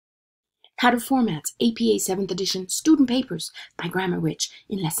How to format APA 7th edition student papers by Grammar Witch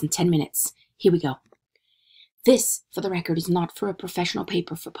in less than 10 minutes. Here we go. This, for the record, is not for a professional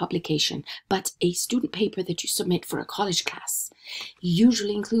paper for publication, but a student paper that you submit for a college class.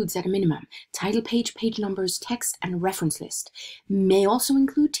 Usually includes, at a minimum, title page, page numbers, text, and reference list. May also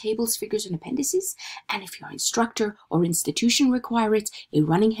include tables, figures, and appendices, and if your instructor or institution require it, a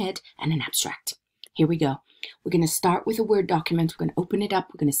running head and an abstract. Here we go. We're going to start with a Word document. We're going to open it up.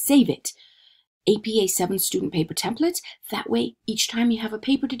 We're going to save it. APA 7 student paper template. That way, each time you have a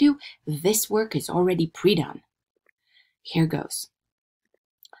paper to do, this work is already pre-done. Here goes.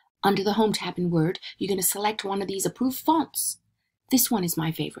 Under the Home tab in Word, you're going to select one of these approved fonts. This one is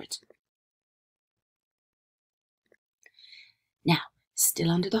my favorite. Now, still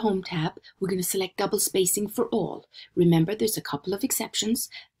under the Home tab, we're going to select double spacing for all. Remember, there's a couple of exceptions.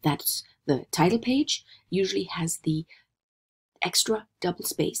 That's the title page usually has the extra double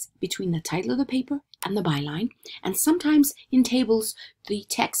space between the title of the paper and the byline, and sometimes in tables the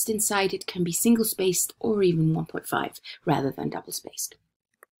text inside it can be single spaced or even 1.5 rather than double spaced.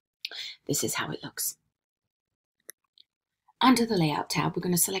 This is how it looks. Under the Layout tab, we're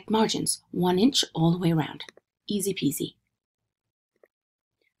going to select margins, 1 inch all the way around. Easy peasy.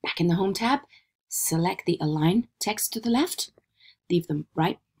 Back in the Home tab, select the Align text to the left, leave the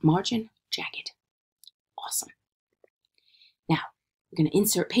right margin jagged. Awesome. Now, we're going to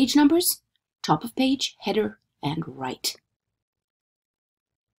insert page numbers, top of page, header, and right.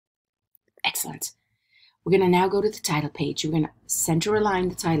 Excellent. We're going to now go to the title page. We're going to center align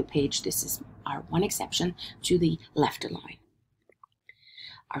the title page. This is our one exception to the left align.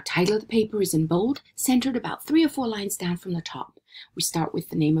 Our title of the paper is in bold, centered about 3 or 4 lines down from the top. We start with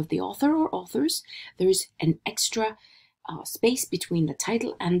the name of the author or authors. There's an extra space between the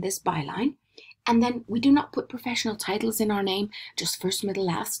title and this byline. And then we do not put professional titles in our name, just first, middle,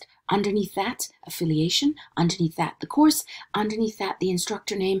 last. Underneath that, affiliation. Underneath that, the course. Underneath that, the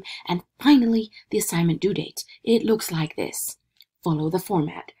instructor name. And finally, the assignment due date. It looks like this. Follow the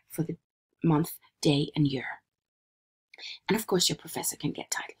format for the month, day, and year. And of course, your professor can get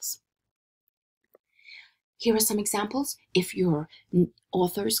titles. Here are some examples. If your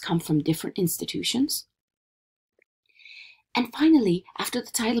authors come from different institutions. And finally, after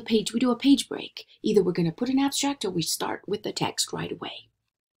the title page, we do a page break. Either we're going to put an abstract or we start with the text right away.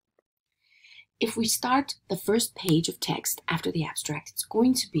 If we start the first page of text after the abstract, it's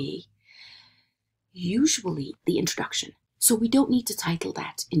going to be usually the introduction. So we don't need to title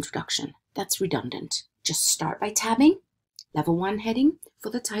that introduction. That's redundant. Just start by tabbing, level 1 heading for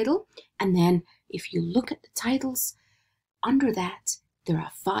the title. And then if you look at the titles, under that, there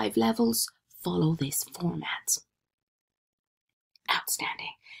are 5 levels. Follow this format.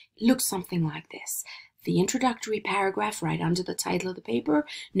 Outstanding. It looks something like this. The introductory paragraph right under the title of the paper.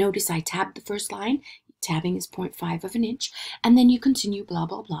 Notice I tabbed the first line. Tabbing is 0.5 of an inch. And then you continue blah,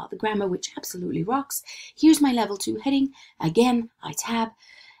 blah, blah. The Grammar Witch absolutely rocks. Here's my level 2 heading. Again, I tab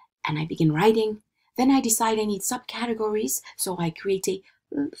and I begin writing. Then I decide I need subcategories. So I create a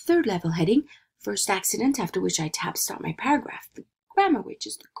 3rd level heading. First accident, after which I tab start my paragraph. The Grammar Witch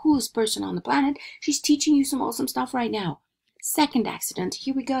is the coolest person on the planet. She's teaching you some awesome stuff right now. 2nd accident,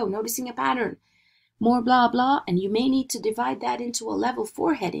 here we go, noticing a pattern. More blah blah, and you may need to divide that into a level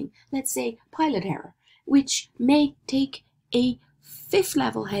 4 heading, let's say pilot error, which may take a 5th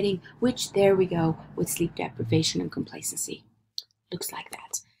level heading, which there we go, with sleep deprivation and complacency. Looks like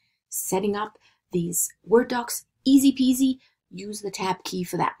that. Setting up these Word docs, easy peasy, use the tab key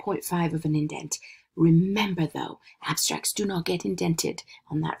for that 0.5 of an indent. Remember though, abstracts do not get indented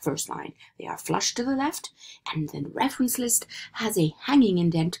on that first line. They are flush to the left, and the reference list has a hanging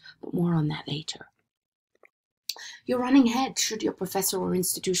indent, but more on that later. Your running head, should your professor or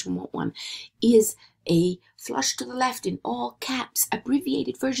institution want one, is a flush to the left in all caps,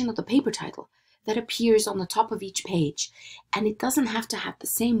 abbreviated version of the paper title that appears on the top of each page. And it doesn't have to have the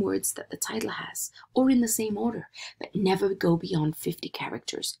same words that the title has, or in the same order, but never go beyond 50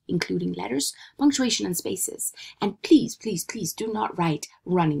 characters, including letters, punctuation, and spaces. And please, please, please do not write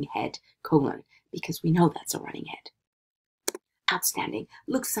running head, : because we know that's a running head. Outstanding.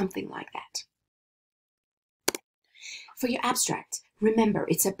 Looks something like that. For your abstract, remember,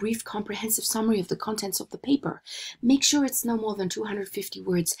 it's a brief, comprehensive summary of the contents of the paper. Make sure it's no more than 250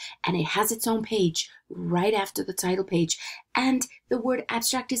 words, and it has its own page right after the title page. And the word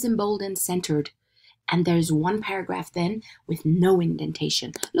abstract is in bold and centered. And there's 1 paragraph then with no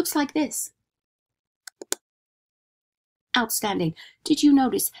indentation. Looks like this. Outstanding. Did you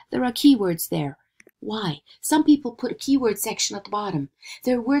notice there are keywords there? Why? Some people put a keyword section at the bottom.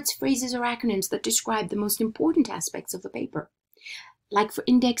 They're words, phrases, or acronyms that describe the most important aspects of the paper. Like for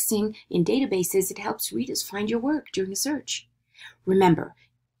indexing in databases, it helps readers find your work during a search. Remember,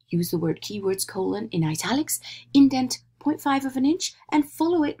 use the word keywords : in italics, indent 0.5 of an inch, and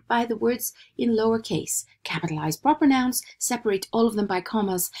follow it by the words in lowercase. Capitalize proper nouns, separate all of them by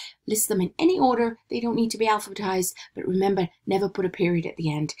commas, list them in any order. They don't need to be alphabetized, but remember, never put a period at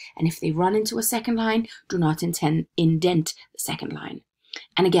the end. And if they run into a second line, do not indent the second line.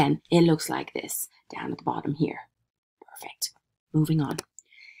 And again, it looks like this down at the bottom here. Perfect. Moving on.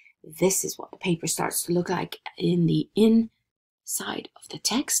 This is what the paper starts to look like in the inside of the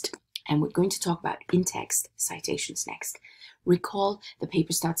text. And we're going to talk about in-text citations next. Recall, the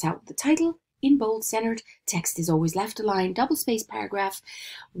paper starts out with the title, in bold, centered. Text is always left aligned, double-spaced paragraph,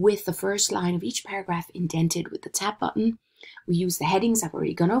 with the first line of each paragraph indented with the tab button. We use the headings. I've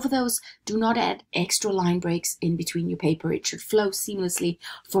already gone over those. Do not add extra line breaks in between your paper. It should flow seamlessly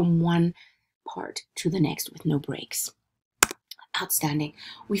from one part to the next with no breaks. Outstanding.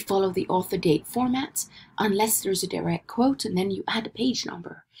 We follow the author date format unless there's a direct quote, and then you add a page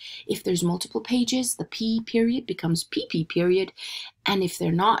number. If there's multiple pages, the P period becomes PP period, and if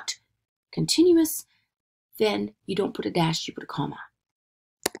they're not continuous, then you don't put a dash, you put a comma.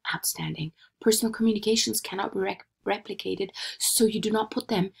 Outstanding. Personal communications cannot be replicated, so you do not put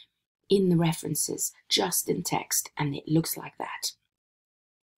them in the references, just in text, and it looks like that.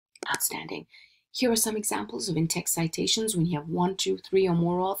 Outstanding. Here are some examples of in-text citations when you have 1, 2, 3 or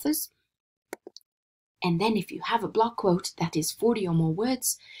more authors. And then if you have a block quote that is 40 or more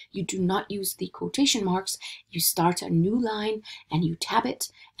words, you do not use the quotation marks. You start a new line and you tab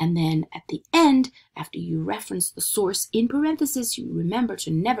it. And then at the end, after you reference the source in parentheses, you remember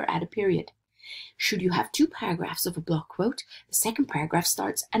to never add a period. Should you have 2 paragraphs of a block quote, the second paragraph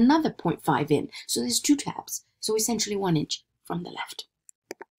starts another 0.5 in. So there's 2 tabs. So essentially 1 inch from the left.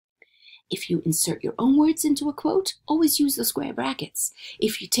 If you insert your own words into a quote, always use the square brackets.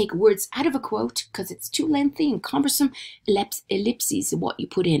 If you take words out of a quote because it's too lengthy and cumbersome, ellipses are what you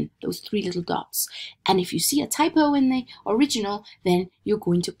put in, those 3 little dots. And if you see a typo in the original, then you're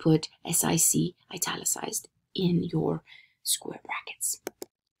going to put SIC italicized in your square brackets.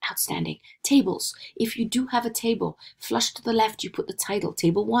 Outstanding. Tables. If you do have a table, flush to the left, you put the title,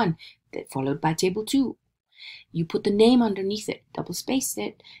 Table 1, followed by Table 2. You put the name underneath it, double space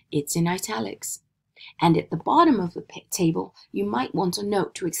it, it's in italics. And at the bottom of the table, you might want a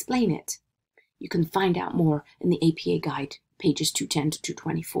note to explain it. You can find out more in the APA guide, pages 210 to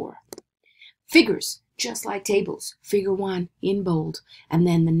 224. Figures, just like tables, figure 1 in bold, and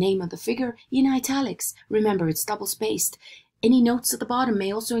then the name of the figure in italics. Remember, it's double spaced. Any notes at the bottom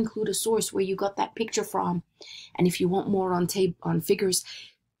may also include a source where you got that picture from. And if you want more on figures,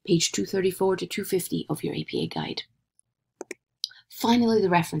 page 234 to 250 of your APA guide. Finally, the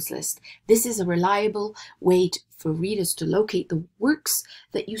reference list. This is a reliable way for readers to locate the works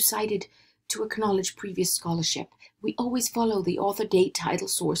that you cited to acknowledge previous scholarship. We always follow the author, date, title,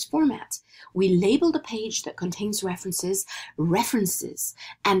 source format. We label the page that contains references,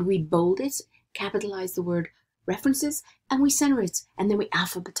 and we bold it, capitalize the word references, and we center it, and then we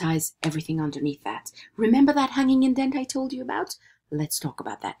alphabetize everything underneath that. Remember that hanging indent I told you about? Let's talk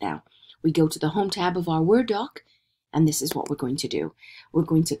about that now. We go to the home tab of our Word doc, and this is what we're going to do. We're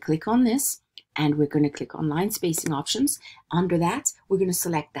going to click on this, and we're going to click on line spacing options. Under that, we're going to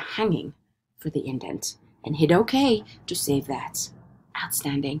select the hanging for the indent and hit OK to save that.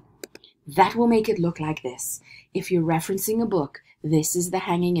 Outstanding. That will make it look like this. If you're referencing a book, this is the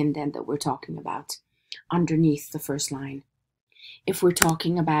hanging indent that we're talking about underneath the first line. If we're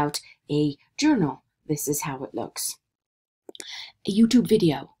talking about a journal, this is how it looks. A YouTube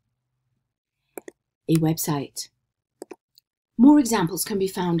video, a website. More examples can be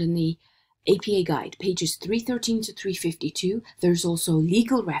found in the APA guide, pages 313 to 352. There's also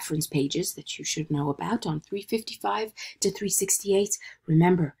legal reference pages that you should know about on 355 to 368.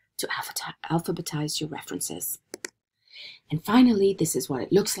 Remember to alphabetize your references. And finally, this is what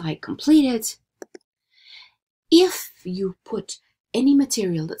it looks like completed. If you put any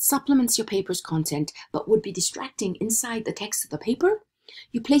material that supplements your paper's content but would be distracting inside the text of the paper,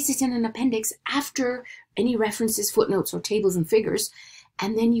 you place it in an appendix after any references, footnotes, or tables and figures,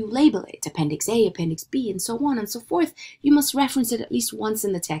 and then you label it Appendix A, Appendix B, and so on and so forth. You must reference it at least once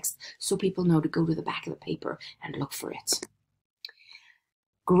in the text so people know to go to the back of the paper and look for it.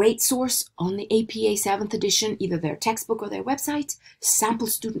 Great source on the APA 7th edition, either their textbook or their website, sample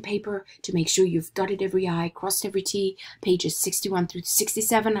student paper to make sure you've dotted every I, crossed every T, pages 61 through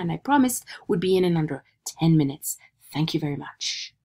 67, and I promised would be in under 10 minutes. Thank you very much.